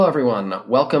everyone.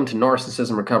 Welcome to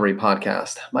Narcissism Recovery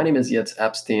Podcast. My name is Yitz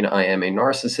Epstein. I am a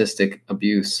narcissistic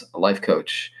abuse life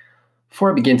coach.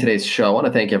 Before I begin today's show, I want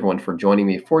to thank everyone for joining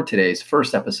me for today's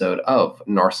first episode of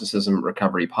Narcissism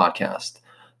Recovery Podcast.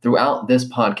 Throughout this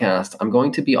podcast, I'm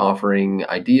going to be offering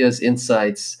ideas,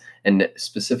 insights, and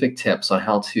specific tips on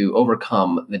how to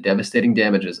overcome the devastating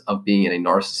damages of being in a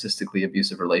narcissistically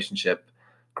abusive relationship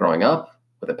growing up,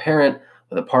 with a parent,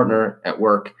 with a partner, at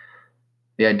work.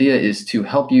 The idea is to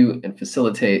help you and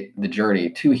facilitate the journey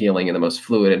to healing in the most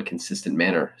fluid and consistent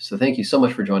manner. So thank you so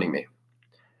much for joining me.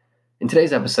 In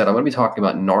today's episode, I'm going to be talking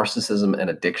about narcissism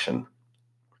and addiction.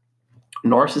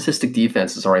 Narcissistic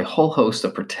defenses are a whole host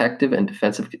of protective and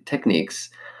defensive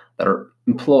techniques that are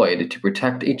employed to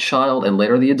protect a child and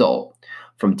later the adult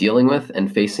from dealing with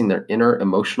and facing their inner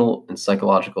emotional and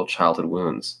psychological childhood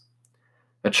wounds.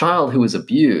 A child who is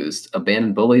abused,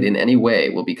 abandoned, bullied in any way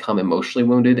will become emotionally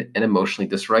wounded and emotionally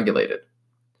dysregulated.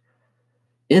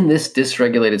 In this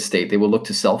dysregulated state, they will look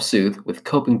to self-soothe with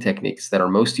coping techniques that are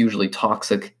most usually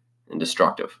toxic and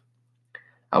destructive.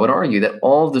 I would argue that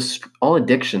all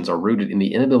addictions are rooted in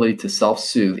the inability to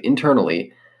self-soothe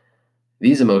internally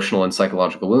these emotional and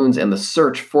psychological wounds and the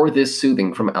search for this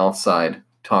soothing from outside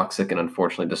toxic and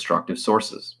unfortunately destructive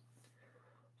sources.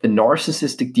 The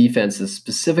narcissistic defenses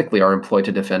specifically are employed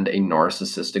to defend a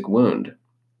narcissistic wound.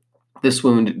 This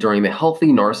wound during the healthy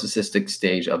narcissistic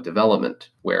stage of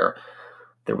development, where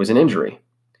there was an injury.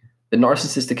 The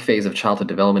narcissistic phase of childhood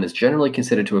development is generally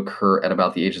considered to occur at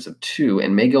about the ages of 2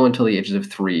 and may go until the ages of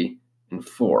 3 and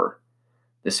 4.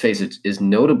 This phase is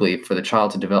notably for the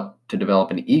child to develop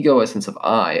an ego, a sense of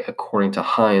I, according to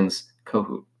Heinz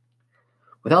Kohut.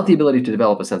 Without the ability to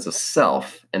develop a sense of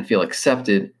self and feel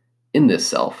accepted in this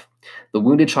self, the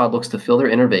wounded child looks to fill their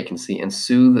inner vacancy and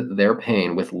soothe their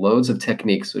pain with loads of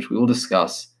techniques which we will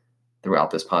discuss throughout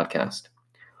this podcast.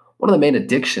 One of the main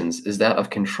addictions is that of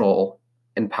control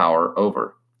and power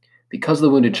over. Because the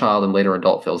wounded child and later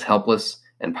adult feels helpless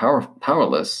and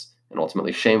powerless and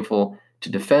ultimately shameful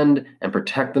to defend and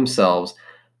protect themselves,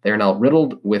 they are now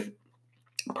riddled with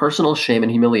personal shame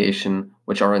and humiliation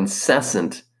which are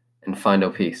incessant and find no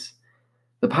peace.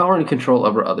 The power and control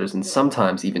over others and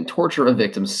sometimes even torture of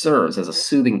victims serves as a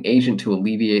soothing agent to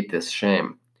alleviate this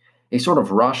shame. A sort of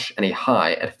rush and a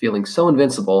high at feeling so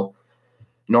invincible,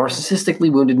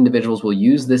 narcissistically wounded individuals will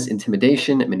use this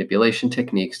intimidation and manipulation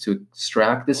techniques to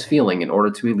extract this feeling in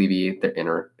order to alleviate their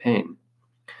inner pain.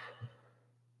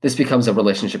 This becomes a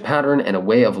relationship pattern and a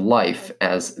way of life,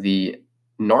 as the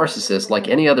narcissist, like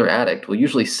any other addict, will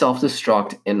usually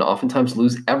self-destruct and oftentimes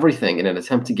lose everything in an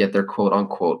attempt to get their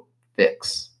quote-unquote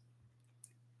fix.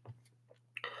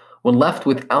 When left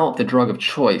without the drug of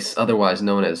choice, otherwise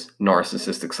known as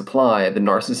narcissistic supply, the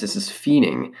narcissist is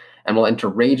fiending and will enter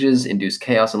rages, induce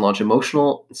chaos, and launch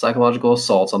emotional and psychological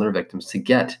assaults on their victims to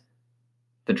get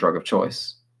the drug of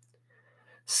choice.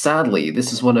 Sadly,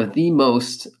 this is one of the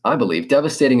most, I believe,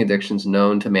 devastating addictions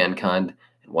known to mankind,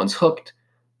 and once hooked,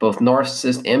 both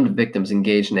narcissists and victims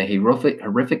engage in a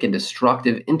horrific and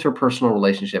destructive interpersonal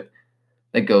relationship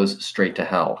that goes straight to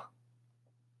hell.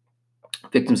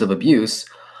 Victims of abuse,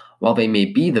 while they may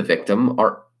be the victim,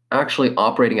 are actually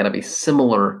operating out of a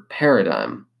similar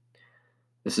paradigm.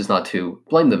 This is not to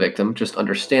blame the victim, just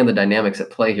understand the dynamics at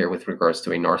play here with regards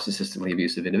to a narcissistically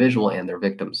abusive individual and their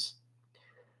victims.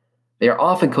 They are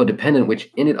often codependent,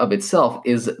 which in and of itself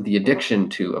is the addiction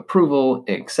to approval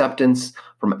and acceptance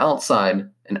from outside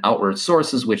and outward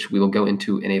sources, which we will go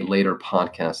into in a later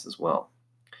podcast as well.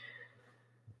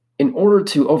 In order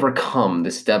to overcome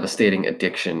this devastating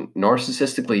addiction,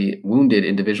 narcissistically wounded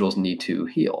individuals need to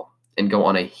heal and go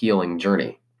on a healing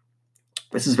journey.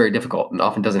 This is very difficult and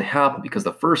often doesn't happen because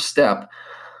the first step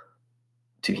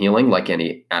to healing, like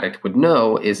any addict would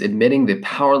know, is admitting the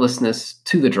powerlessness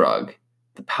to the drug.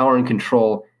 The power and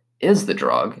control is the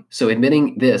drug, so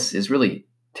admitting this is really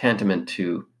tantamount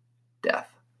to death.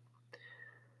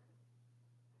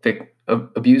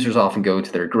 Abusers often go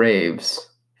to their graves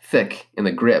thick in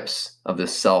the grips of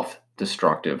this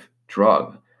self-destructive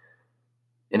drug.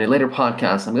 In a later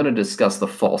podcast, I'm going to discuss the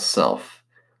false self.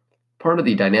 Part of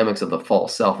the dynamics of the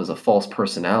false self is a false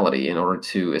personality in order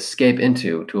to escape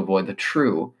into, to avoid the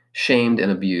true, shamed and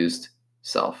abused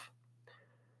self.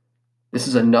 This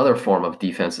is another form of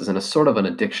defenses and a sort of an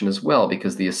addiction as well,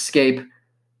 because the escape,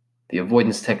 the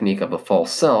avoidance technique of the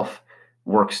false self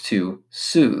works to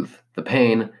soothe the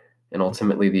pain, and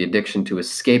ultimately the addiction to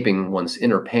escaping one's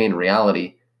inner pain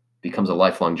reality becomes a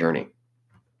lifelong journey.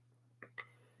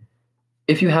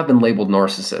 If you have been labeled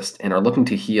narcissist and are looking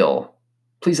to heal,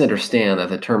 please understand that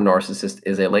the term narcissist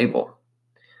is a label.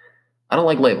 I don't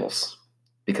like labels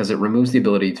because it removes the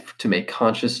ability to make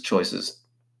conscious choices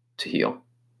to heal.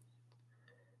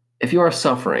 If you are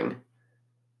suffering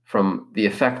from the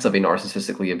effects of a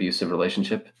narcissistically abusive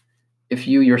relationship, if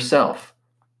you yourself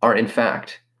are in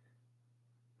fact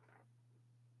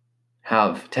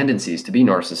have tendencies to be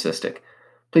narcissistic,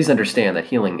 please understand that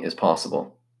healing is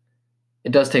possible.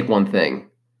 It does take one thing: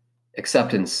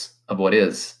 acceptance of what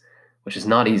is, which is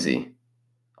not easy.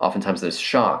 Oftentimes there's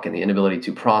shock and the inability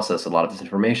to process a lot of this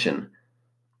information.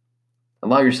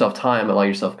 Allow yourself time, allow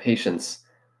yourself patience,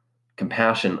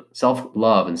 compassion,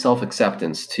 self-love, and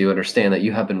self-acceptance to understand that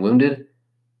you have been wounded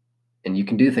and you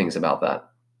can do things about that.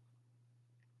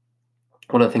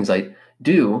 One of the things I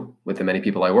do with the many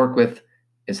people I work with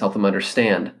is help them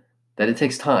understand that it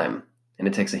takes time and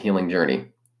it takes a healing journey.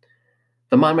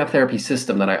 The mind map therapy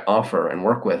system that I offer and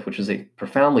work with, which is a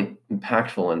profoundly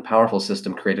impactful and powerful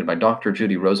system created by Dr.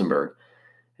 Judy Rosenberg,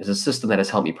 is a system that has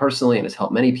helped me personally and has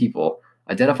helped many people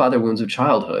identify their wounds of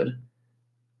childhood,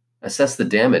 assess the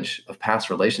damage of past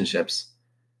relationships,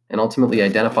 and ultimately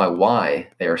identify why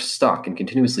they are stuck and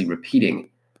continuously repeating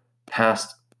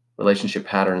past relationship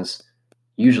patterns,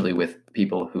 usually with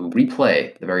people who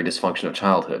replay the very dysfunction of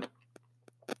childhood.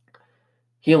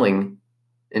 Healing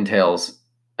entails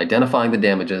identifying the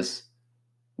damages,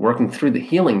 working through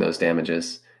healing those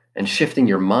damages, and shifting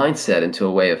your mindset into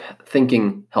a way of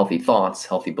thinking healthy thoughts,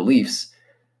 healthy beliefs,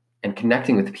 and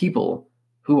connecting with people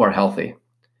who are healthy.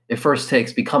 It first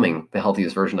takes becoming the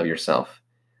healthiest version of yourself.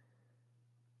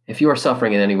 If you are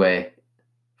suffering in any way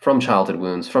from childhood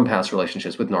wounds, from past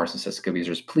relationships with narcissistic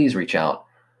abusers, please reach out.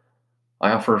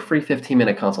 I offer a free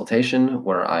 15-minute consultation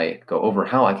where I go over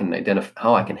how I can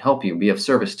help you, be of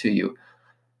service to you,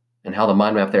 and how the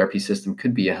mind map therapy system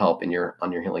could be a help on your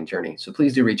healing journey. So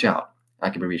please do reach out. I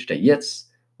can be reached at YITZ,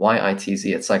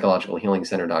 Y-I-T-Z, at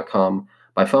psychologicalhealingcenter.com,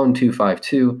 by phone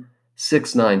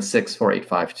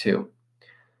 252-696-4852.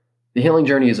 The healing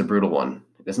journey is a brutal one.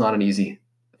 It's not an easy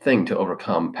thing to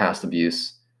overcome past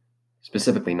abuse,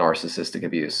 specifically narcissistic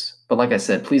abuse. But like I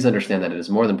said, please understand that it is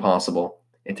more than possible.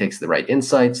 It takes the right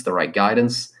insights, the right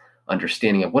guidance,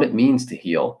 understanding of what it means to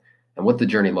heal, and what the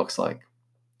journey looks like.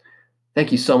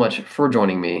 Thank you so much for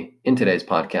joining me in today's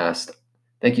podcast.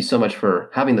 Thank you so much for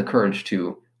having the courage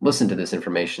to listen to this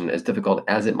information, as difficult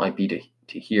as it might be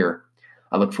to hear.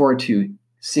 I look forward to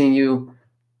seeing you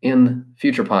in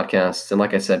future podcasts. And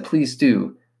like I said, please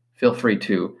do feel free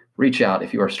to reach out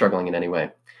if you are struggling in any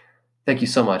way. Thank you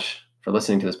so much for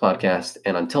listening to this podcast.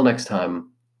 And until next time,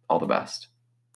 all the best.